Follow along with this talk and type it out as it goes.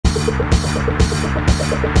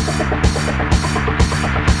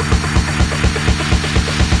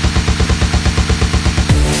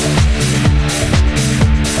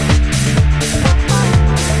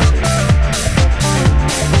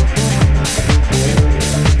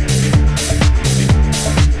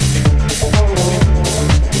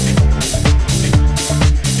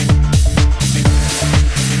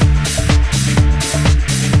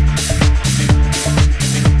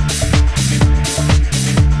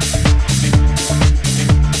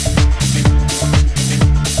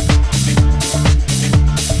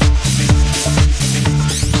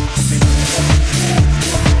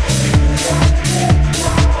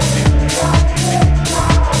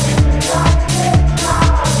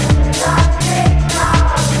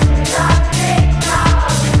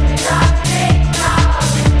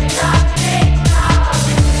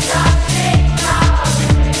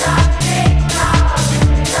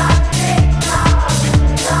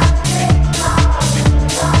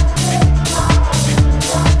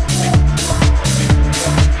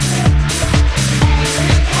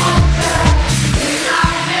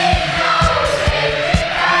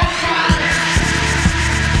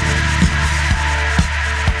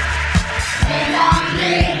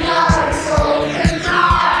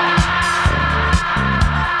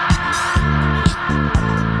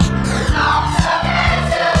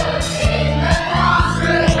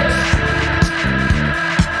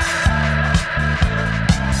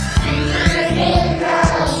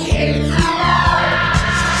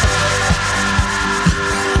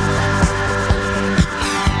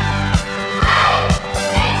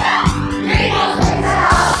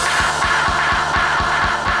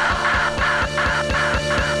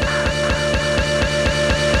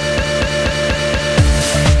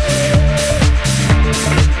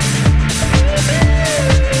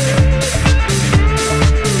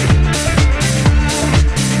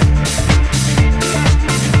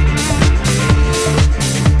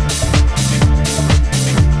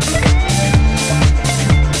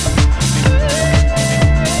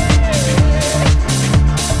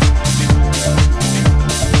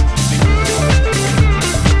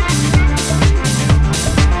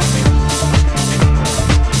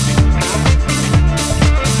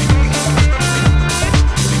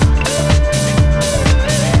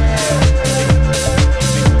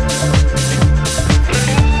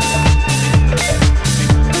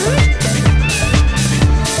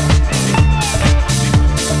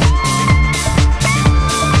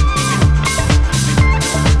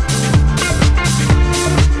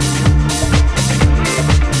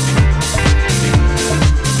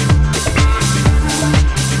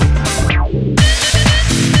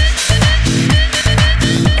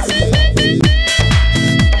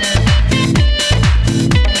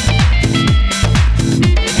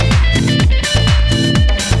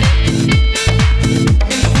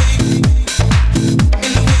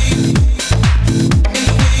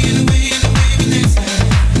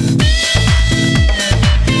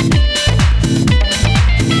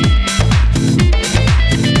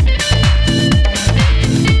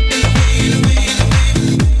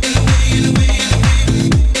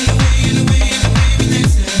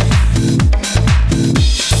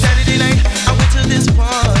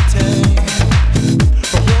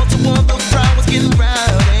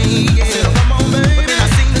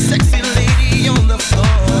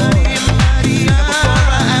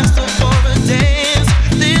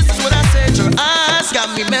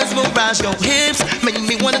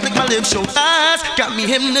lips, your eyes got me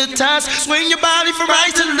hypnotized. Swing your body from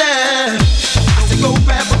right to left. I say go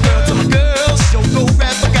rap a girl to my girls, yo, go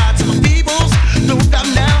rap a guy to my peoples. Don't stop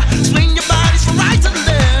now, swing your bodies from right to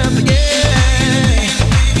left, yeah.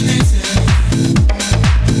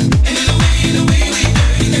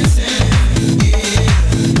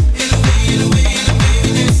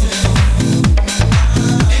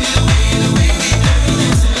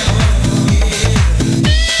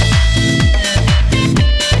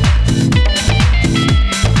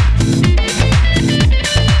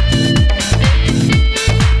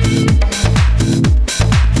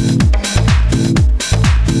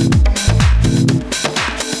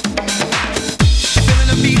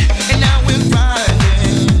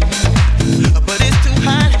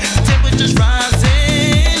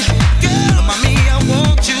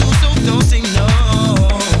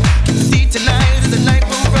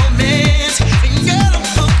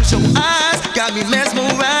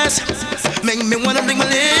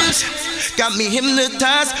 Got me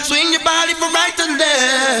hypnotized, swing your body from right to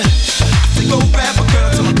left. I say go rap a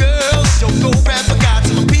girl to my girls, yo, go rap a guy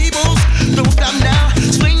to my peoples. Don't stop now,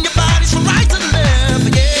 swing your bodies from right to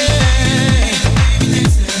left, yeah.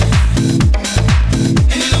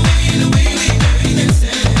 And in the way we dirty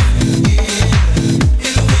dancing, yeah.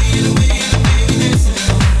 In the way we dancing,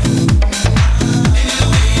 in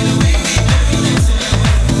the way we dirty dancing,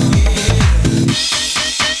 yeah.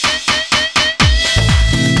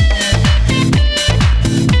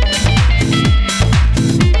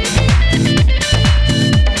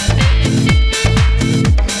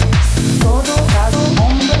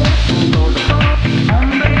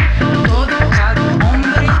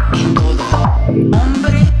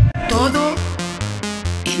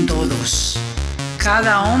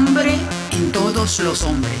 Cada hombre en todos los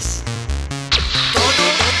hombres. Todo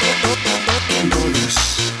en todos.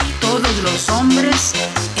 Todos los hombres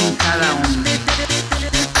en cada hombre.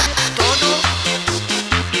 Todo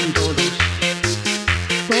en todos.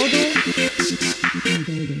 Todo en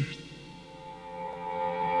todos.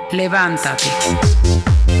 Levántate.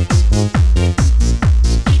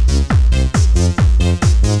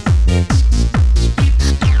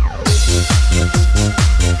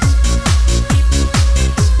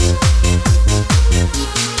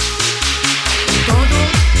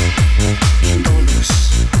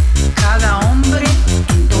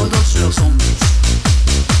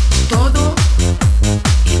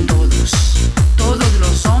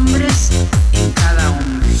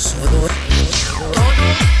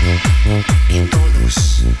 En todos.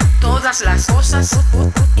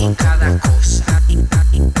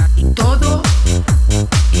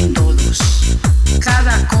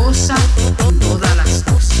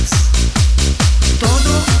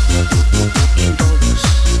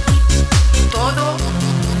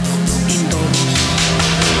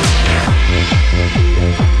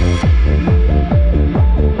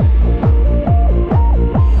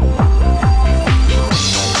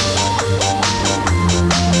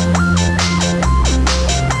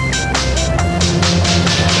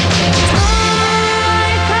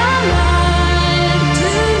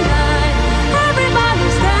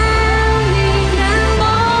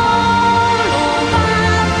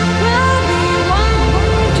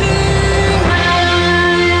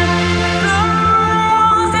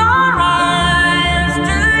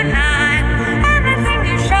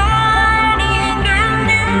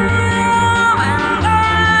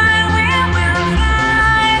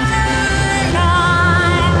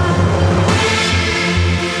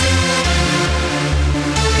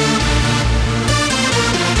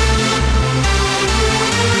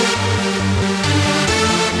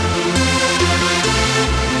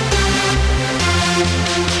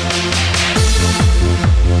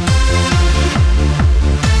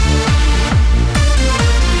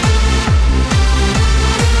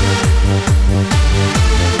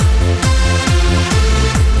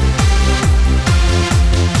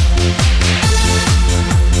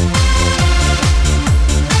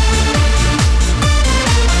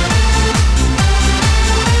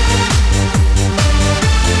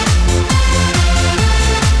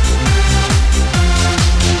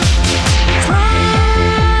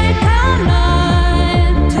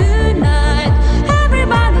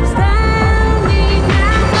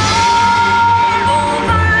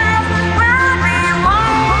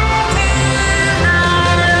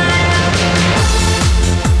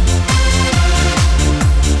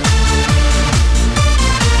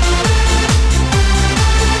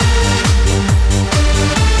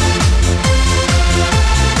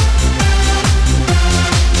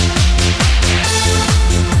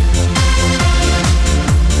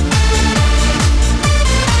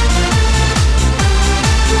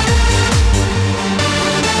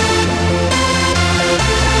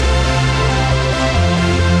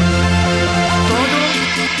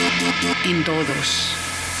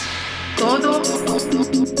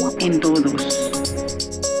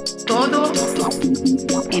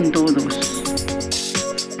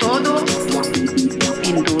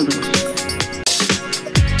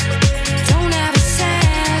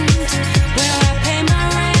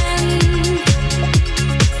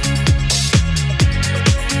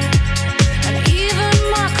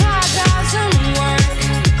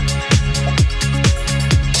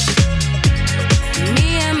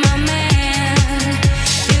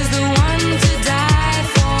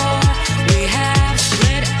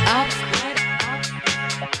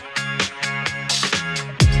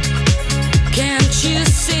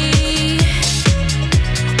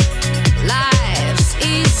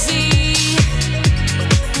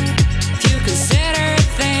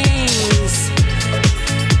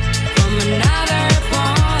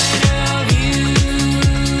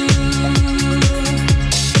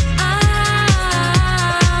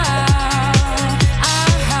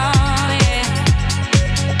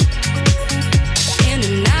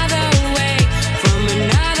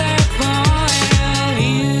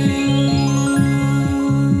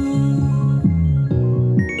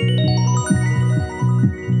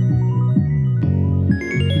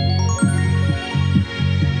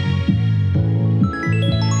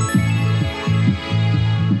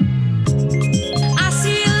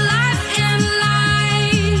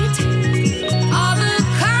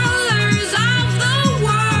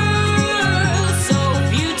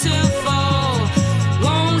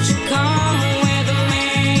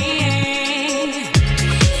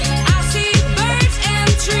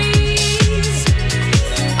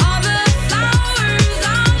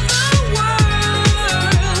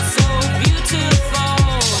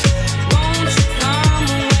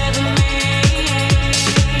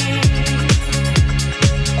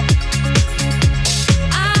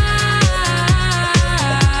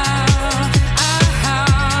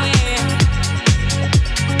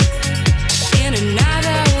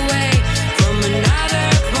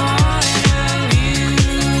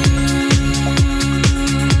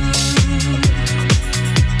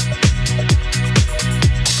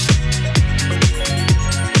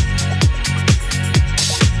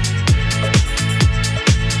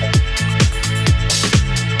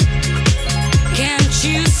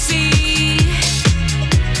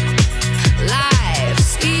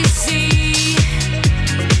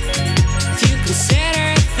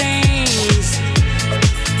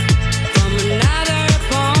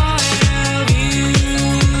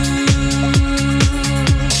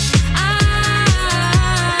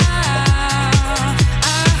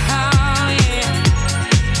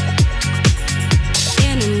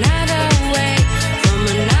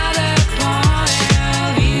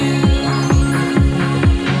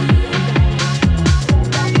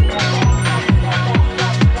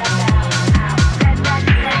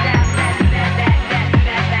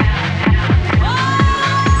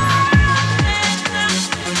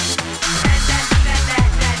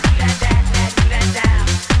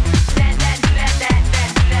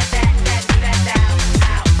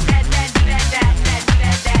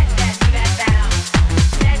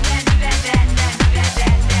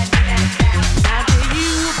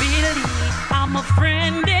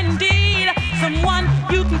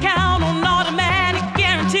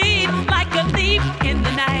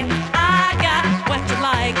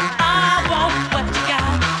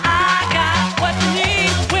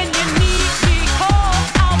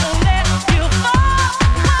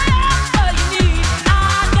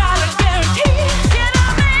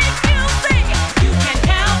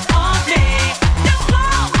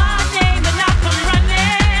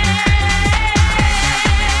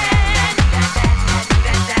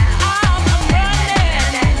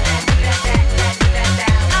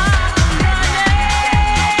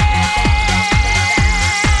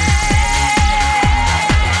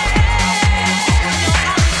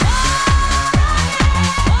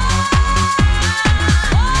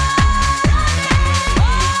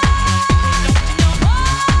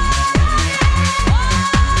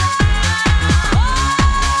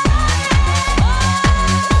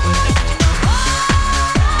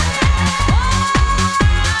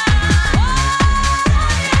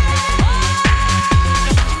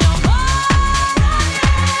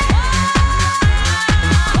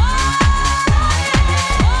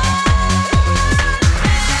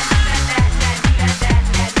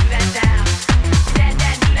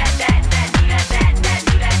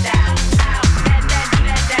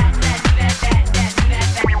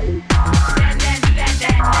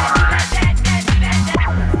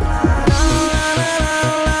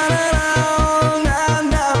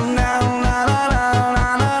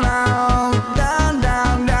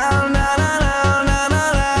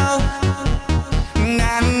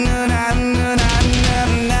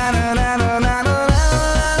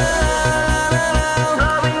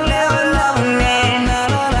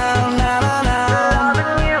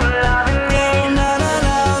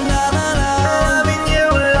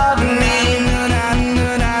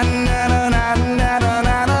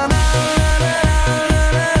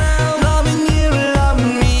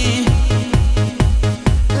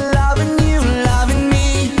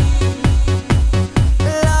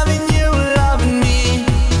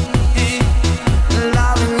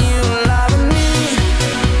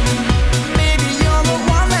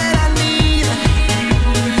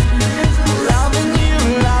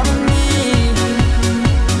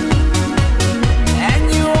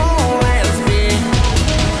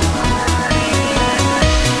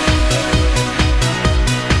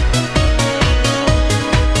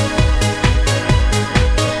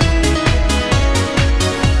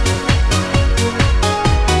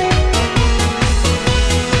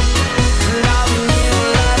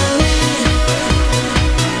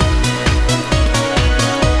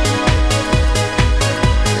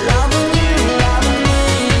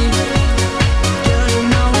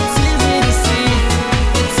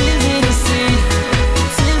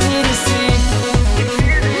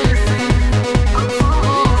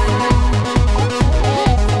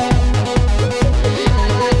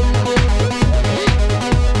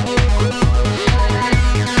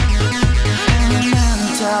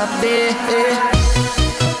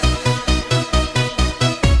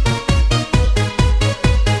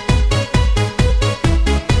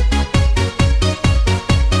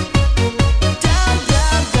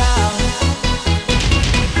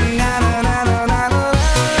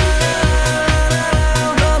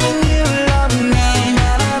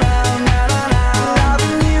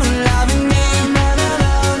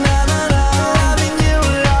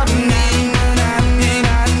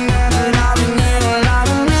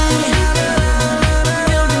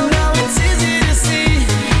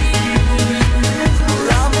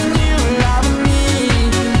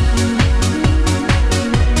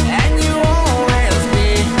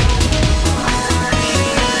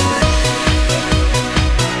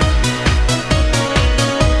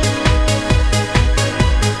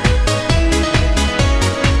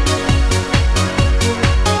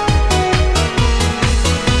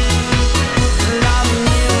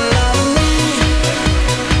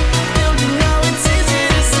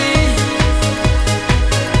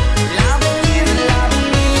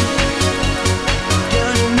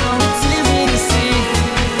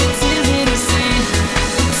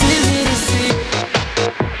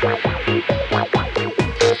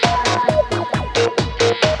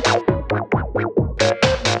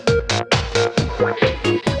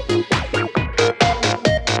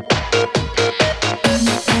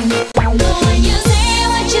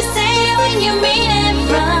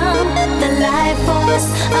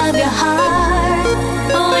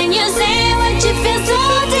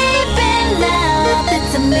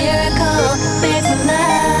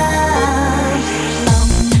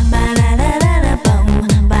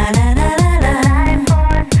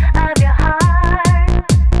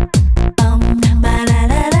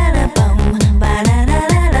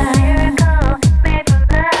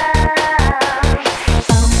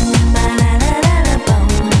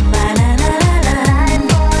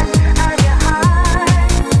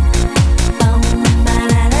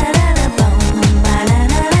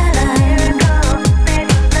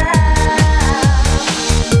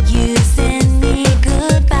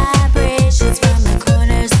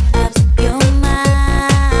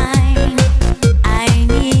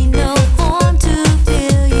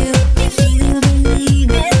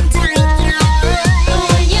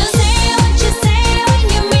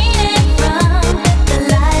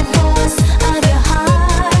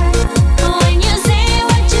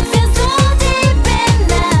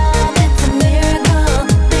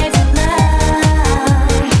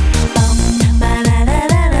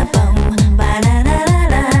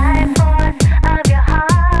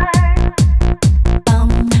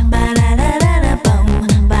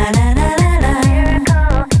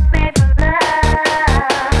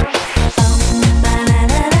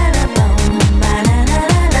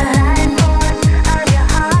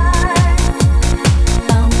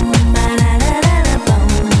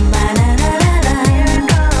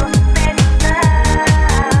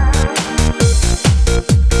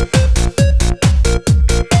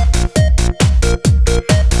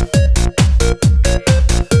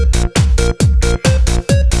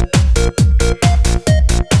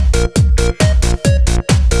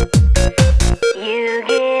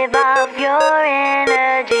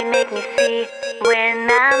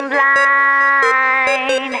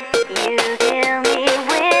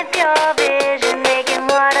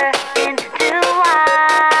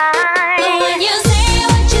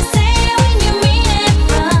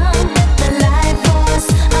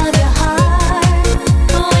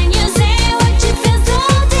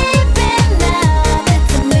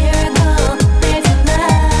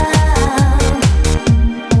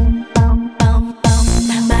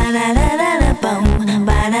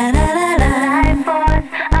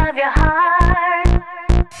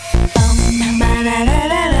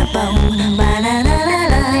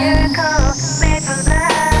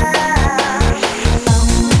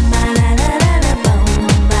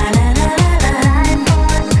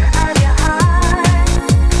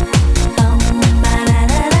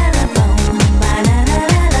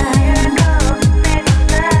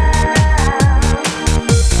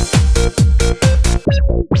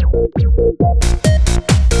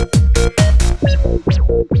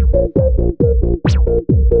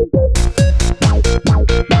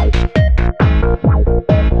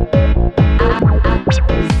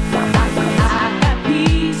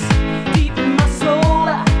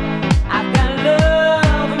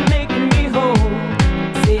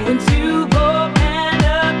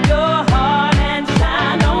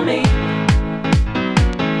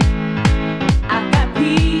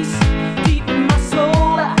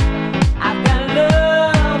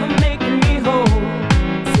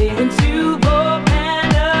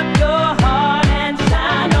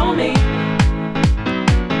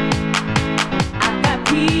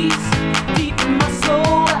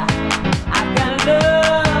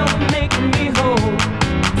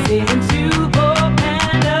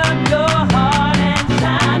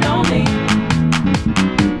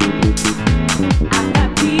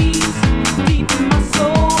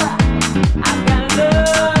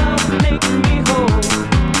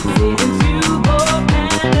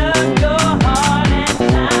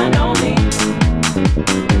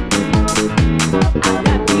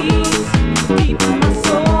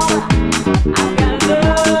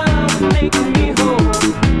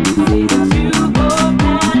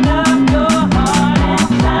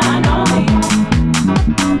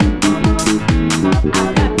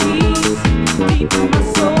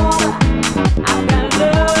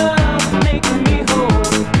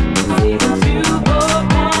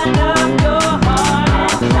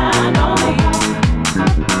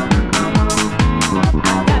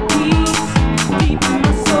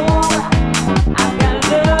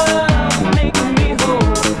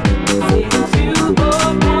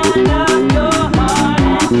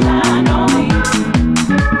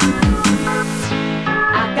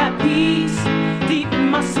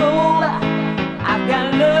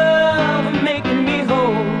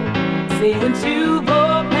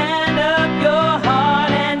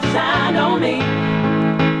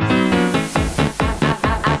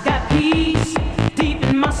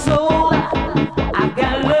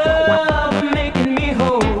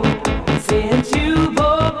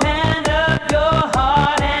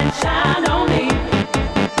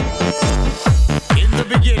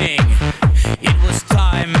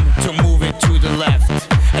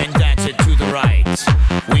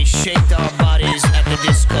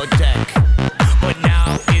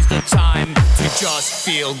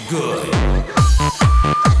 Feel good.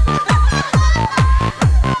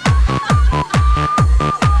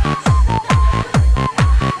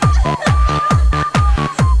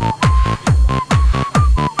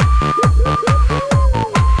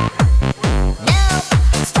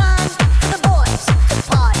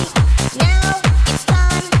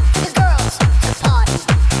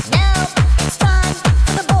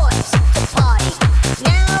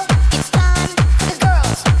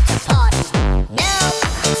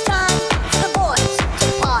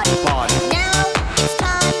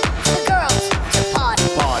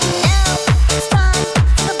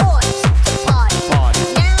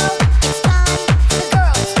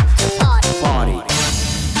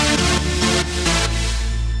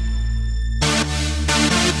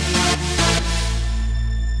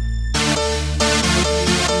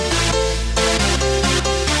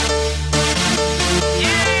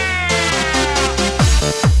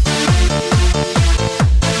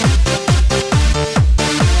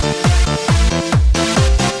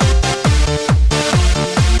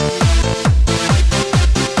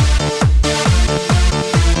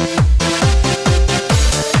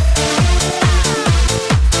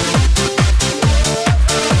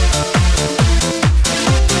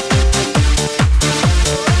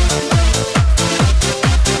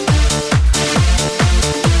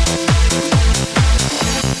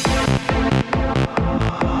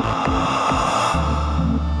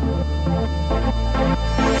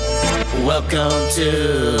 Welcome to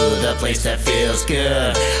the place that feels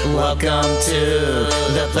good. Welcome to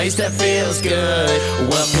the place that feels good.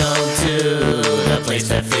 Welcome to the place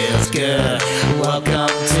that feels good. Welcome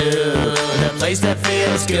to the place that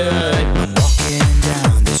feels good. I'm walking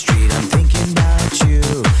down the street, I'm thinking about you.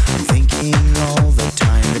 I'm thinking all the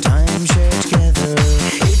time shared together.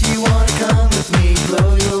 If you wanna come with me,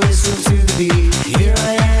 blow your whistle to the beat. Here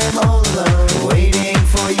I am all alone, waiting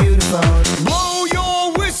for you to phone. Blow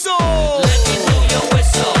your whistle! Let me blow your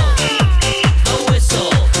whistle. The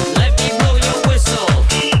whistle. Let me blow your whistle.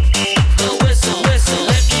 The whistle, whistle.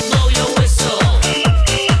 Let me blow your whistle.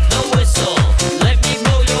 The whistle. Let me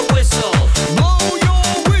blow your whistle. Blow your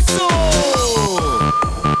whistle!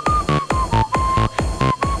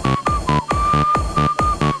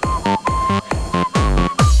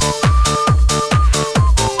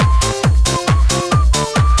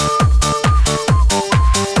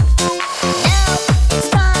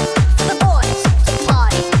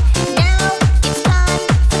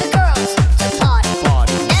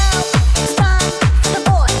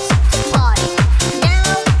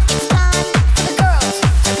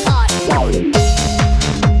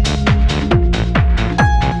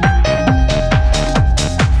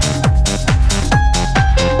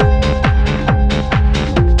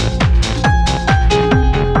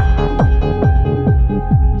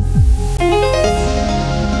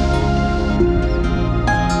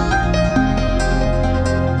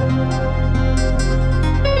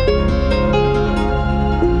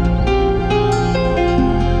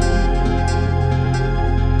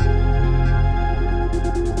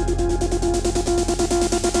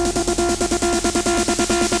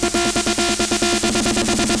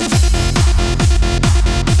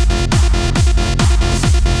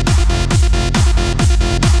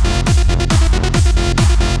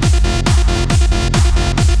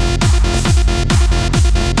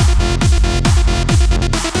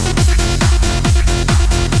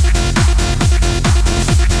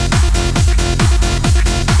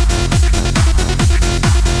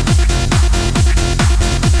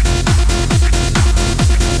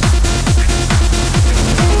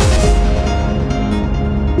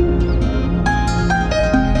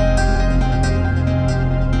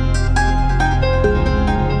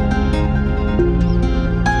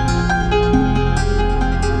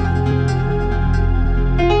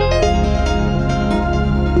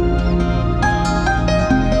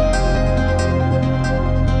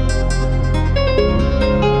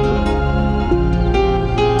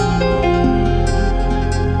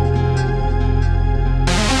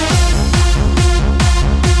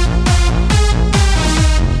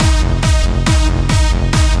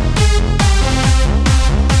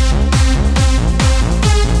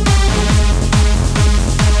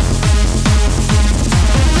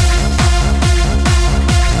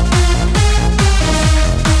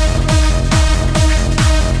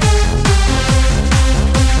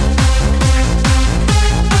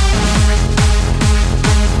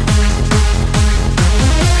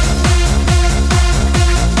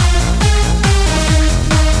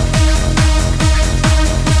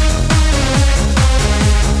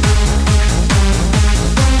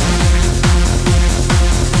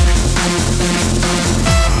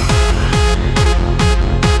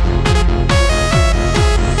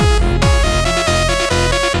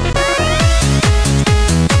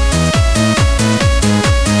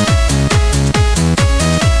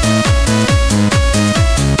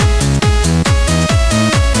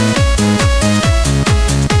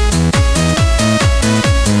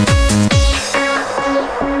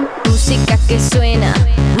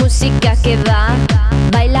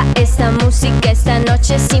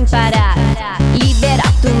 parar. Libera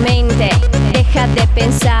tu mente, deja de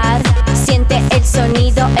pensar. Siente el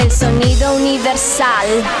sonido universal.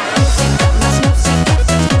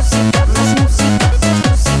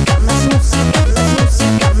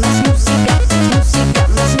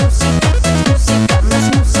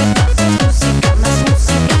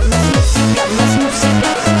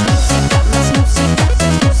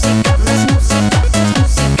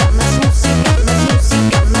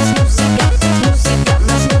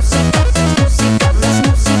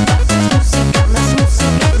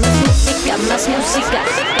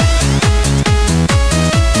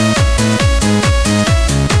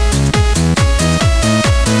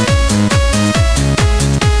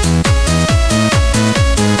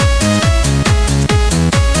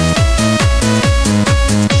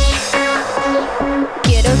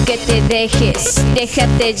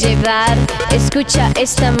 Déjate llevar, escucha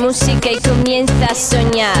esta música y comienza a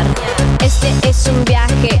soñar. Este es un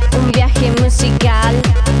viaje musical,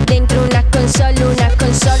 dentro una consola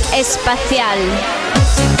espacial.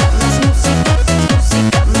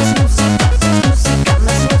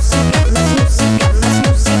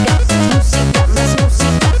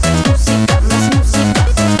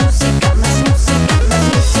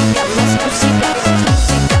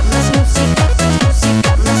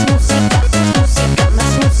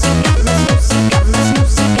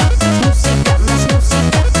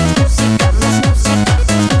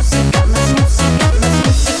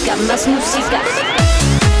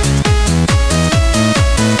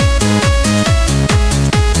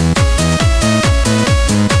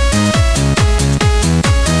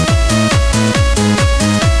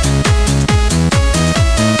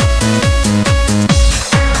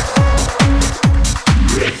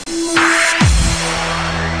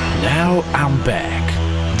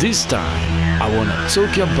 This time, I wanna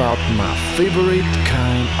talk about my favorite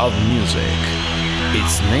kind of music.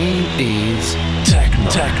 Its name is techno.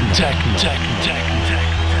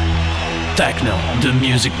 Techno, the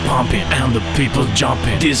music pumping and the people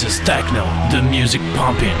jumping. This is techno, the music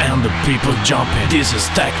pumping and the people jumping. This is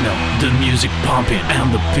techno, the music pumping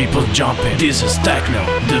and the people jumping. This is techno,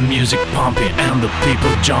 the music pumping and the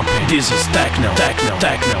people jumping. This is techno.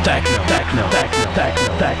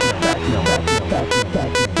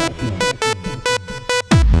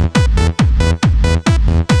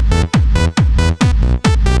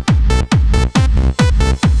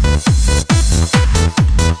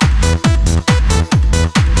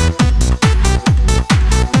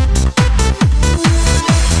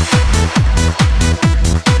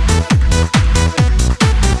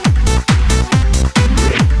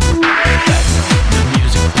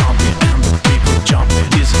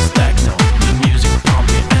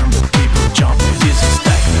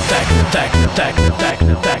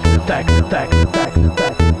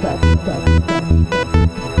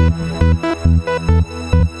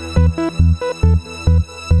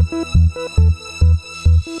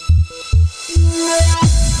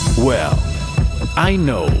 Well, I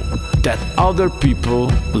know that other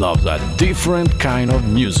people love a different kind of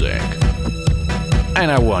music,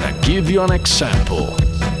 and I wanna give you an example.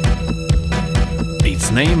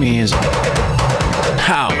 Its name is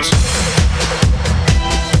house.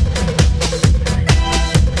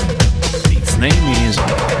 Its name is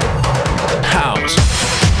house.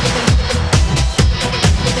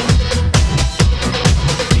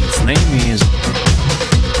 Its name is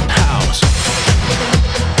house.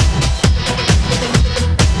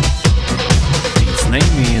 Its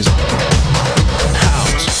name is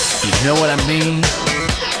house. You know what I mean?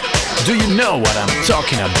 Do you know what I'm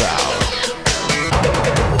talking about?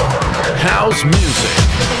 House music.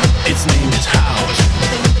 Its name is house.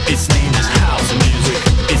 Its name is house music.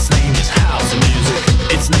 Its name is house music.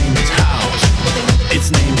 Its name is house.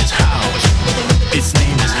 Its name is house. Its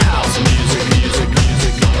name is house music.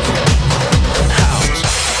 House.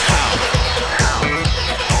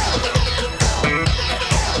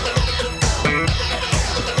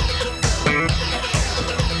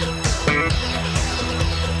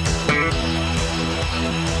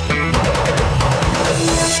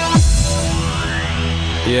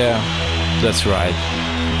 Yeah, that's right.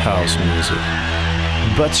 House music.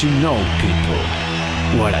 But you know, people,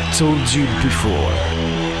 what I told you before.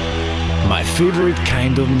 My favorite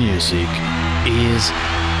kind of music is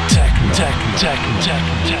techno.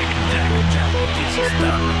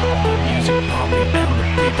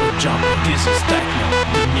 This is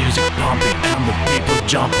techno, the music pumping and the people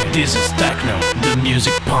jumping. This is techno, the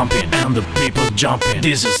music pumping and the people jumping.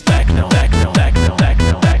 This is techno, the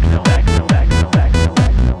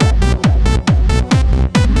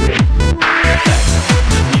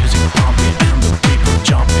music pumping and the people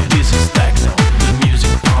jumping. This is techno. The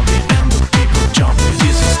music pumping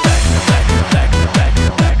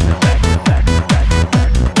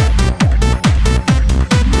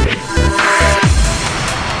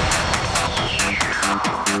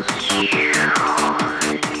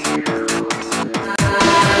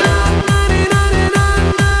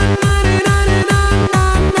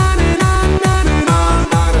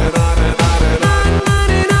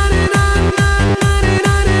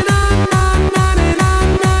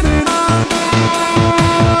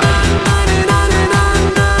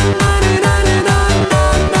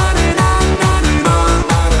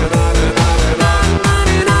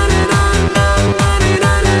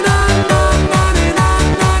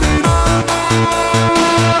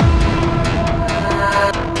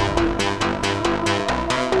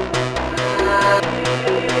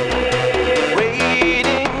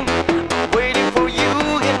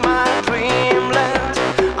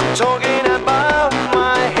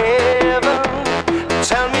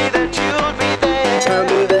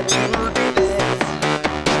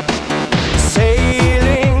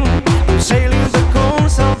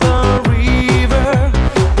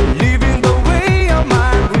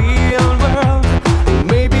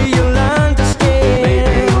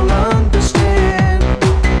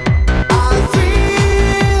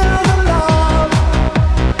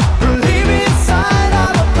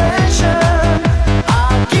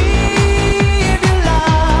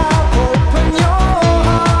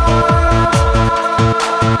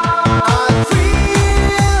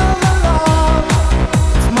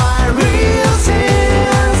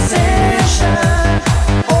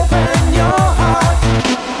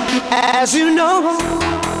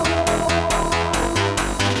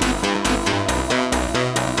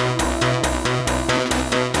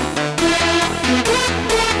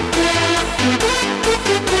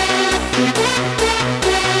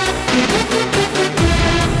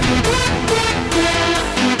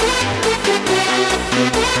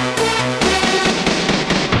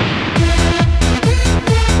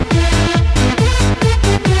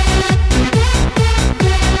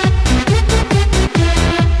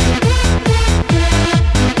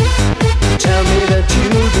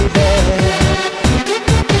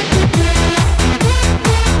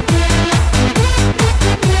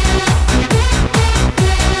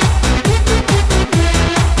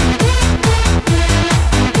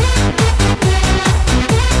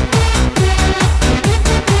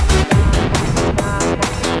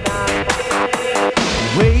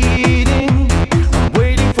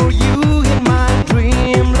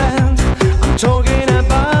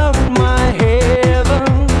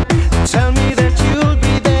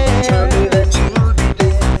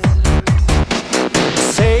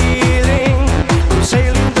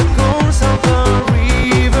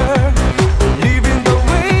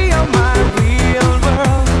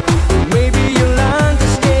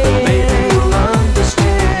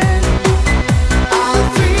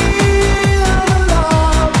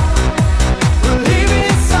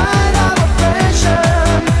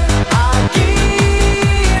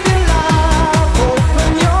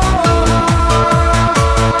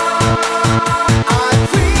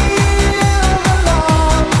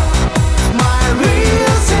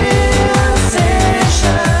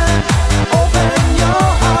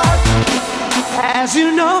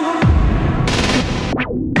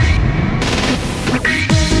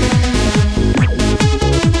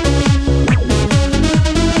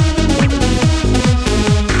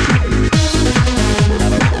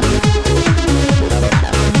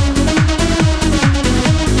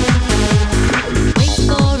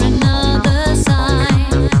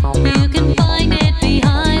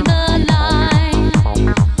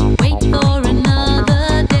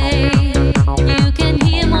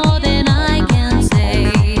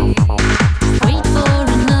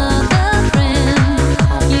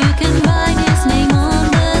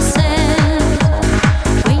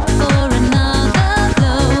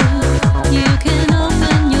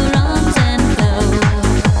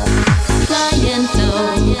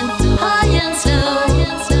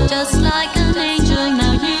just like an angel.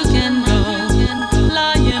 Now you can go,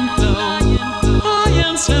 flying low, high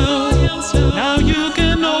and slow. Now you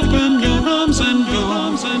can open your arms and go.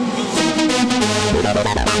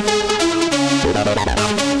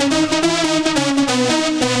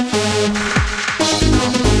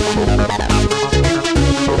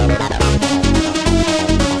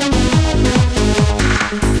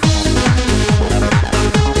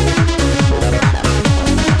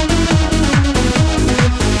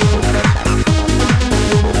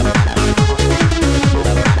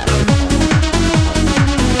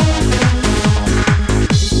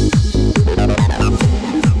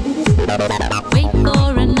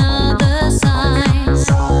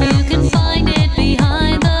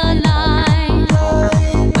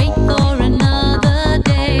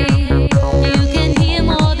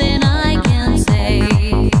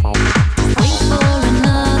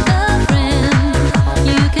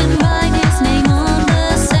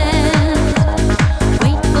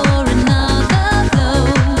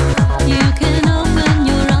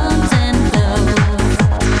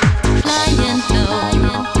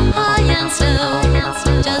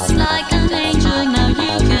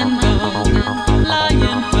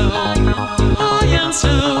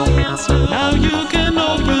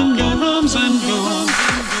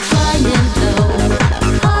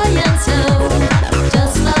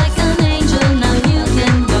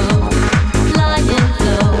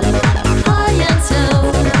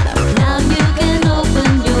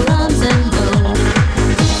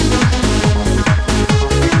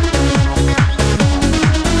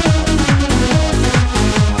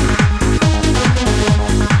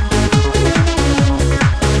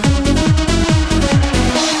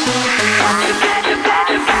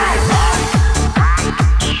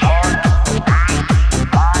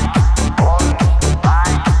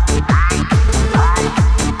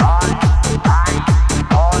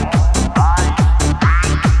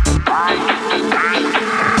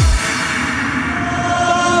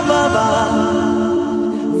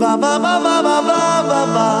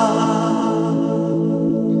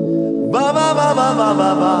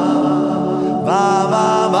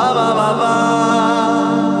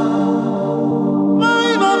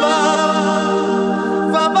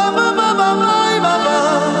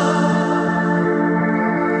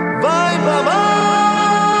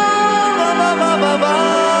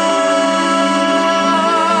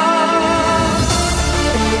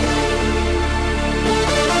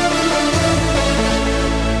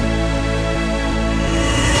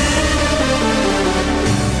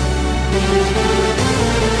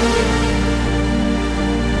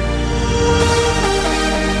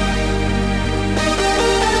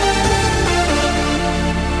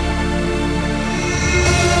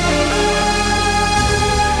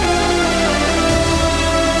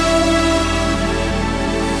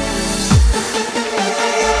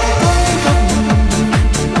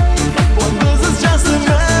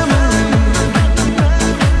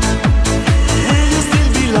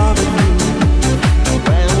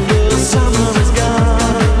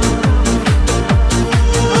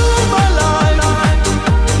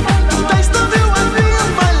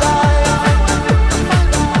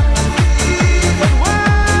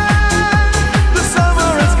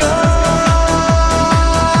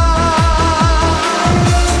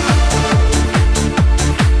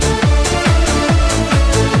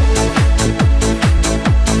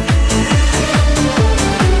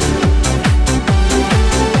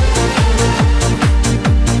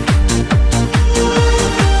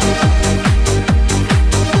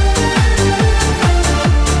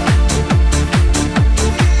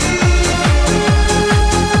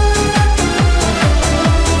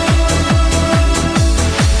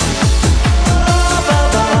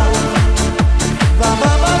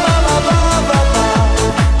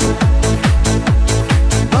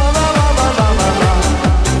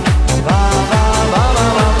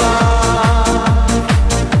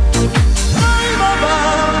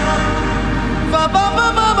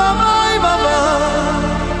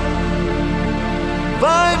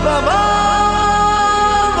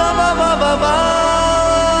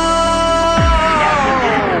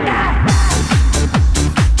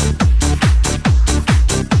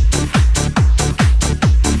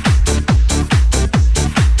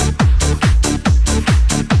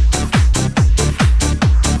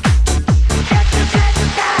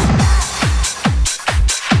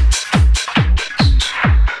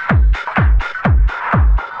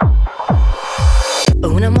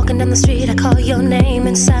 the street, I call your name.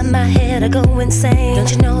 Inside my head, I go insane. Don't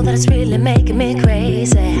you know that it's really making me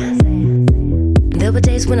crazy? There were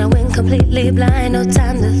days when I went completely blind. No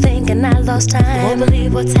time to think and I lost time. Won't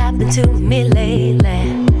believe what's happened to me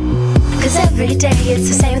lately. day it's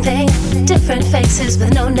the same thing. Different faces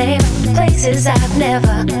with no name. Places I've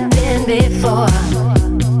never been before.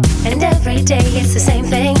 And every day it's the same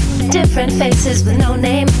thing. Different faces with no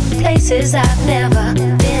name. Places I've never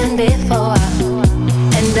been before.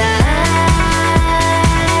 And I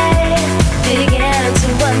began to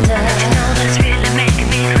wonder, you know that's really making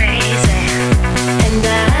me crazy. And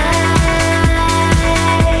I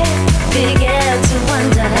began to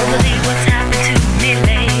wonder, I believe what's happened to me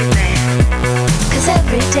lately. Cause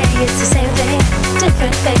every day it's the same thing.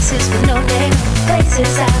 Different faces with no name.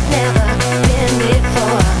 Places I've never been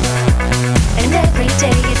before. And every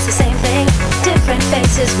day it's the same thing. Different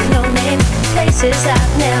faces with no name. Places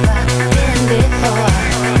I've never been before.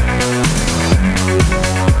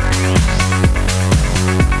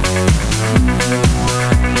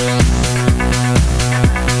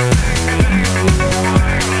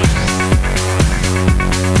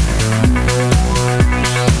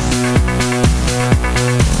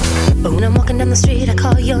 When I'm walking down the street, I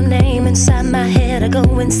call your name. Inside my head, I go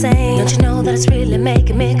insane. Don't you know that it's really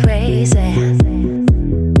making me crazy?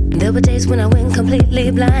 There were days when I went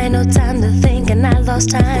completely blind. No time to think and I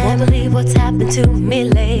lost time. Won't believe what's happened to me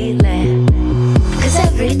lately. Cause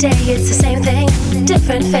every day it's the same thing.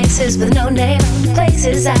 Different faces with no name.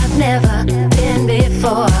 Places I've never been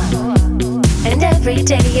before. And every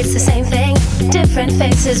day it's the same thing. Different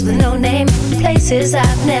faces with no name. Places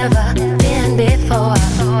I've never been before.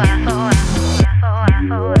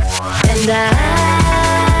 And I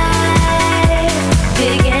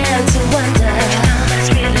began to wonder, you know that's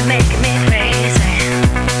really making me crazy.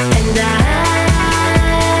 And I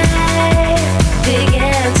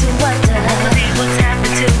began to wonder, I believe what's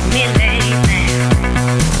happened to me lately.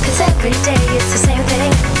 Cause every day it's the same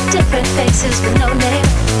thing. Different faces with no name.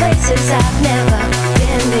 Places I've never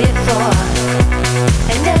been before.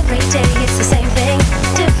 And every day it's the same thing.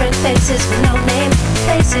 Different faces with no name.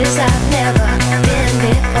 Places I've never been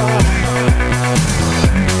before.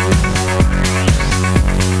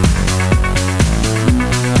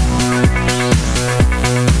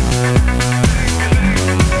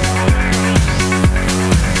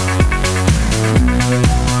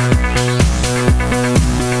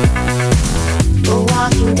 We're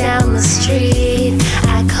walking down the street,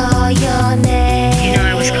 I call your name. You know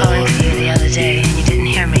I was calling for you the other day and you didn't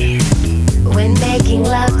hear me. When making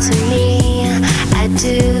love to me, I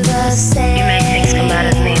do the same. You make things come out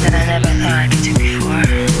of me that I never thought I could do before.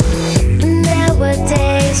 There were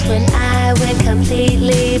days when I went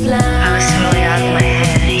completely blind. I was totally out of my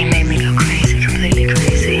head and you made me go crazy, completely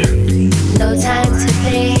crazy. No time to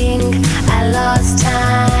think, I lost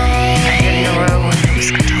time. I hit the road when it was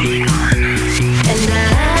totally gone. And I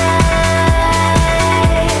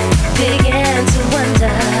began to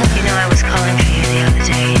wonder, you know I was calling for you the other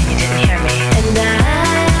day and you didn't hear me. and I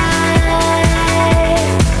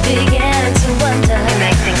began to wonder, You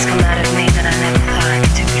make things come out of me that I never thought I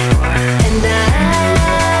could do before. and I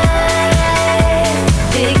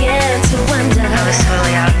began to wonder.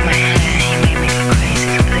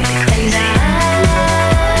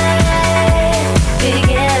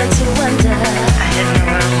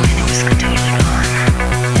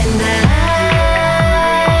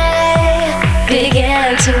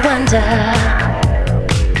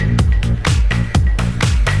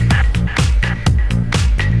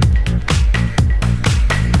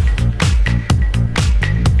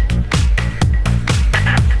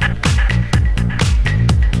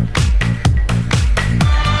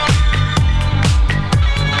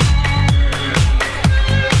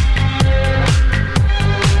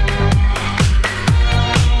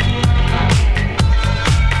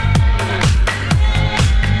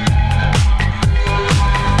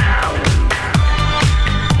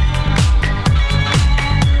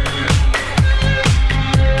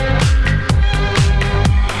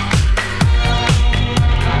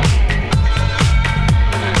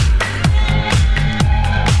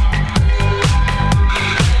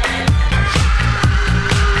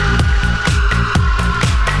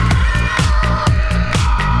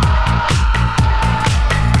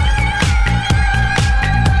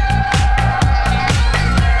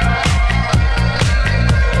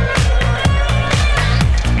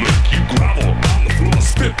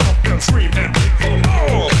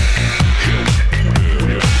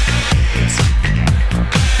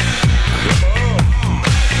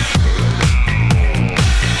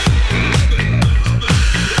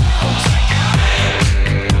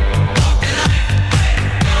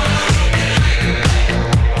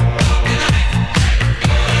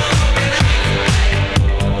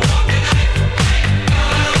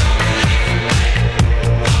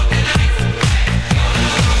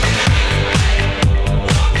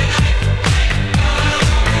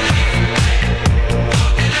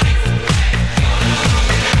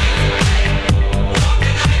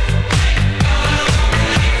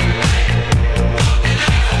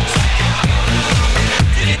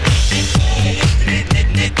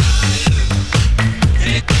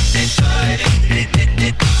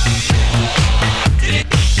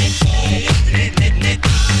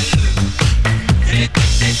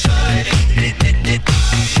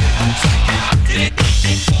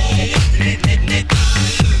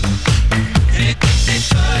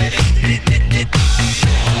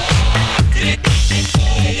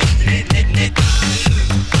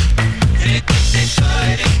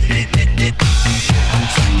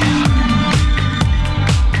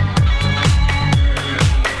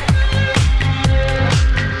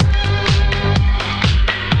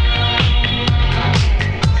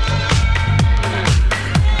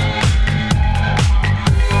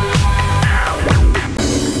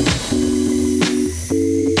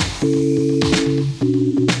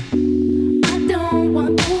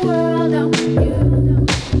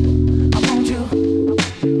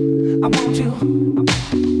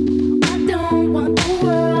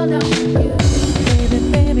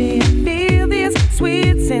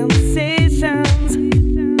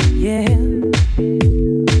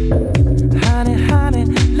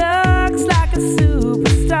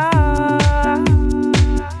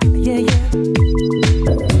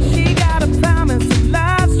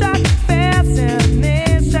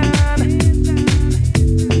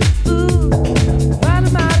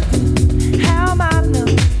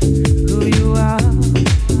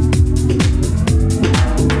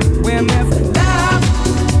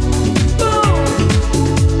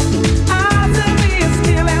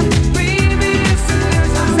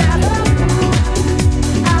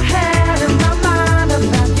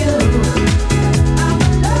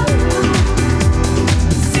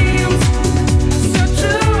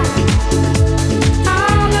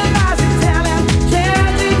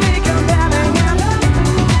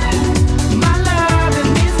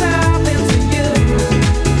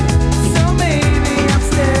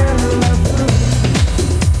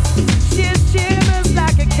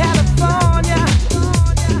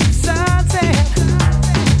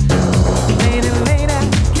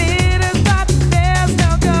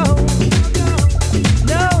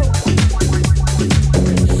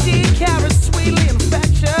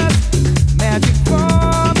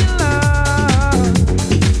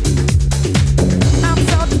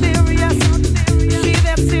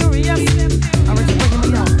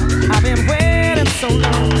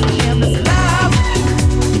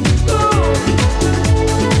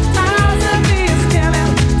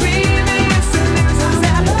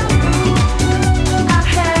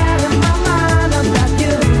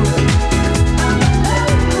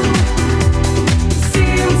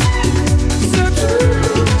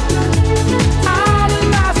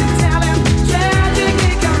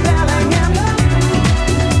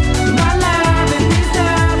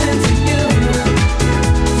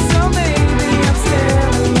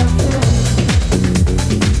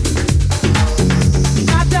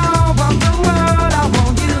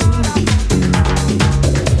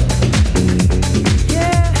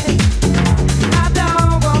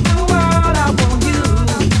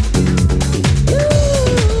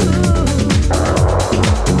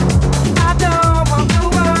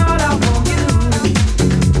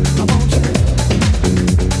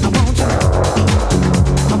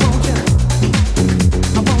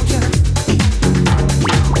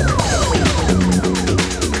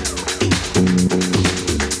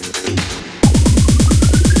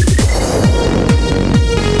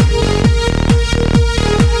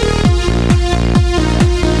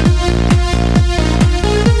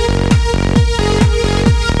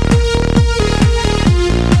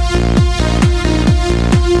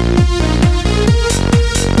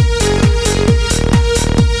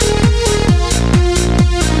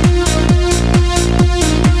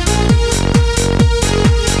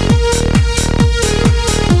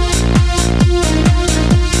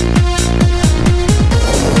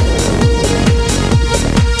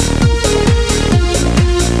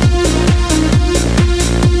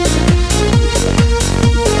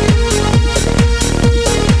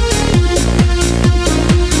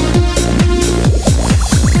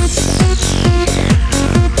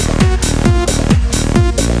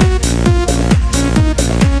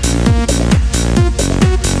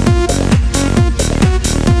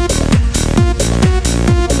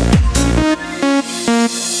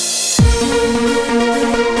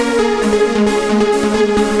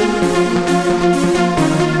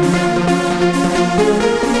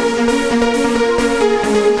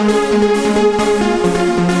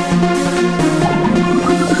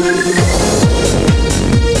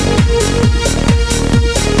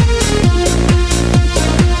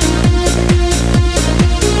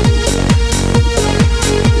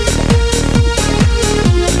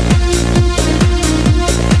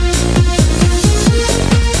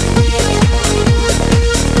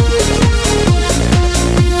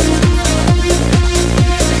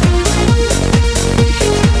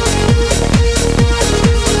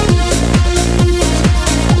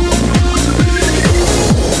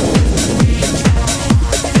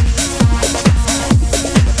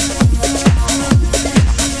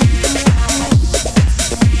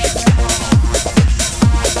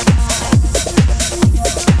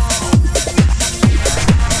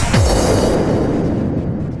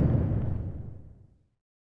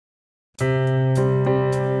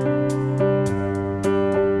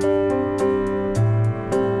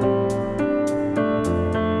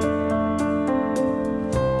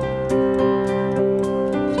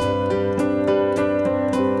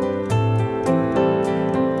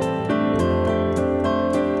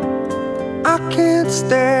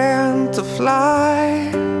 fly.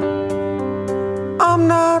 I'm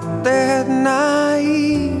not that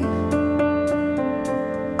naive.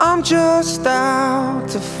 I'm just out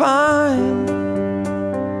to find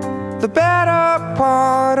the better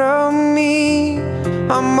part of me.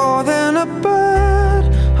 I'm more than a bird,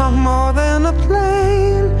 I'm more than a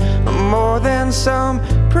plane, I'm more than some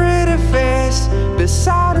pretty face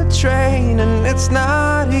beside a train. And it's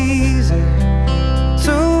not easy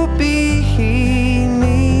to be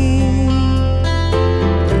me.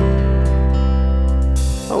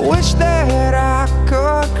 I wish that I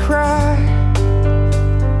could cry,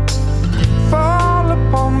 fall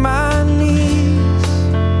upon my knees,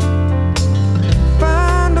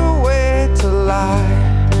 find a way to lie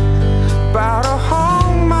about a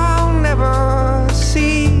home I'll never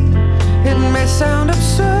see. It may sound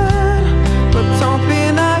absurd, but don't be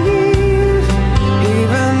naive.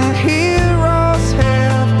 Even heroes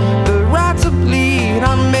have the right to bleed.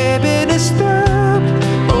 I may be disturbed,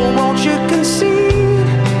 but won't you concede?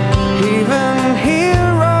 Even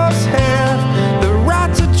heroes have the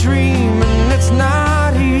right to dream, and it's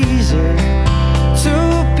not easy to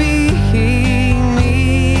be me.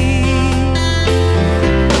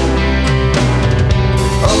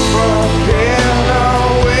 Up and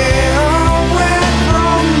away, away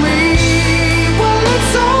from me. Well,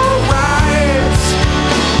 it's alright.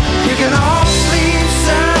 You can all sleep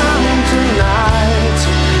sound tonight.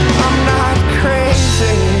 I'm not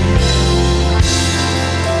crazy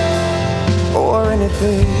or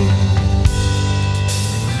anything.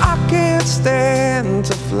 I can't stand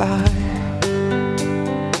to fly.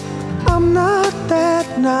 I'm not that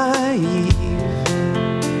naive.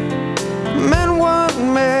 Men weren't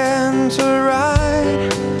meant to ride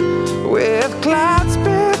with clouds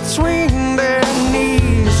between their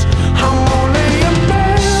knees. I'm only a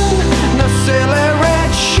man in a silly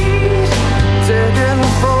red sheet, digging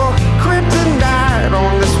for kryptonite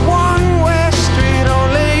on this one-way street.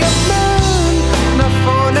 Only a man in a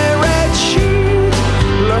funny red sheet,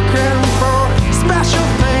 looking for special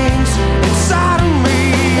things inside of me,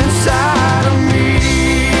 inside of me,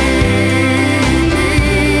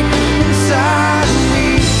 inside of me,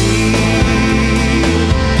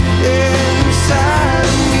 inside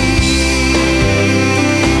of me,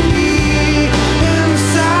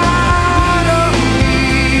 inside of me.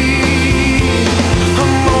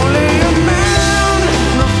 I'm only a man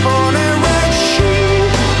in a funny red sheet.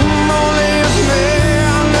 I'm only a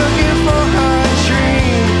man looking for a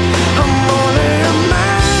dream. I'm only a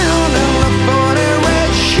man in a funny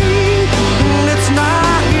red sheet, and it's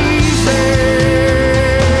not easy.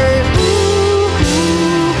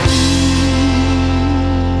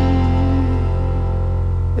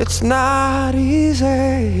 It's not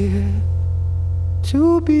easy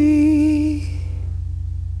to be